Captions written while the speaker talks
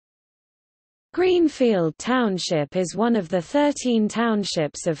Greenfield Township is one of the 13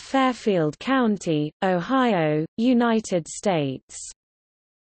 townships of Fairfield County, Ohio, United States.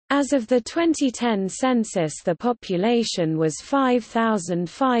 As of the 2010 census, the population was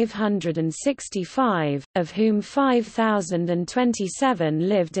 5,565, of whom 5,027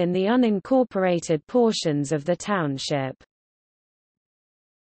 lived in the unincorporated portions of the township.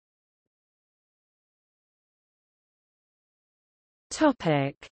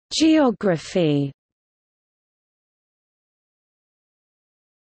 Geography.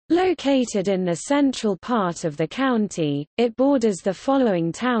 Located in the central part of the county, it borders the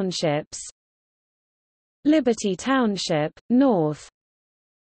following townships: Liberty Township, north;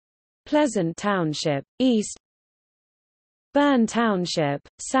 Pleasant Township, east; Bern Township,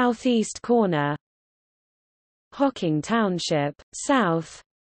 southeast corner; Hocking Township, south;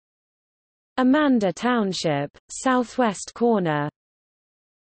 Amanda Township, southwest corner;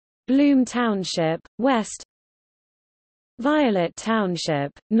 Bloom Township, west; Violet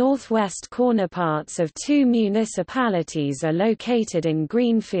Township, northwest corner. Parts of two municipalities are located in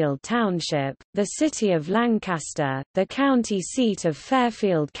Greenfield Township: the city of Lancaster, the county seat of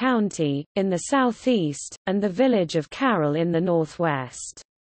Fairfield County, in the southeast, and the village of Carroll in the northwest.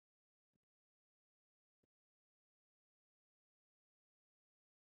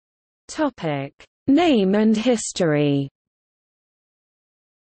 Name and history.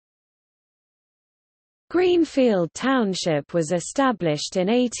 Greenfield Township was established in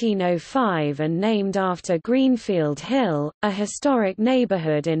 1805 and named after Greenfield Hill, a historic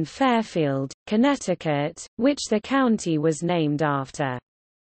neighborhood in Fairfield, Connecticut, which the county was named after.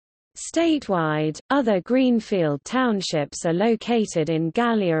 Statewide, other Greenfield Townships are located in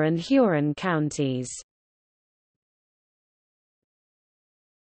Gallia and Huron counties.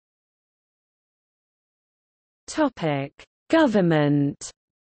 Government.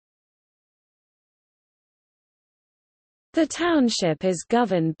 The township is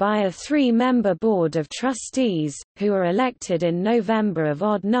governed by a three-member board of trustees, who are elected in November of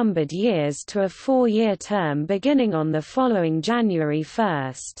odd-numbered years to a four-year term beginning on the following January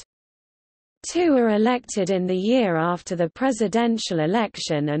 1. Two are elected in the year after the presidential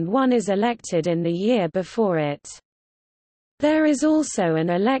election and one is elected in the year before it. There is also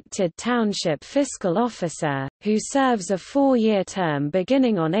an elected township fiscal officer, who serves a four-year term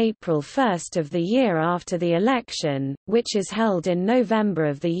beginning on April 1 of the year after the election, which is held in November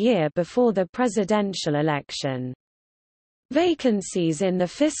of the year before the presidential election. Vacancies in the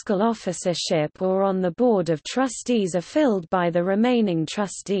fiscal officership or on the board of trustees are filled by the remaining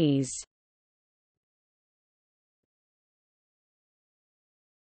trustees.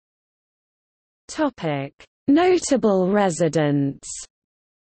 Notable residents: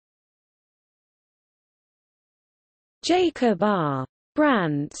 Jacob R.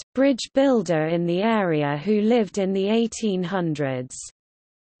 Brandt, bridge builder in the area who lived in the 1800s.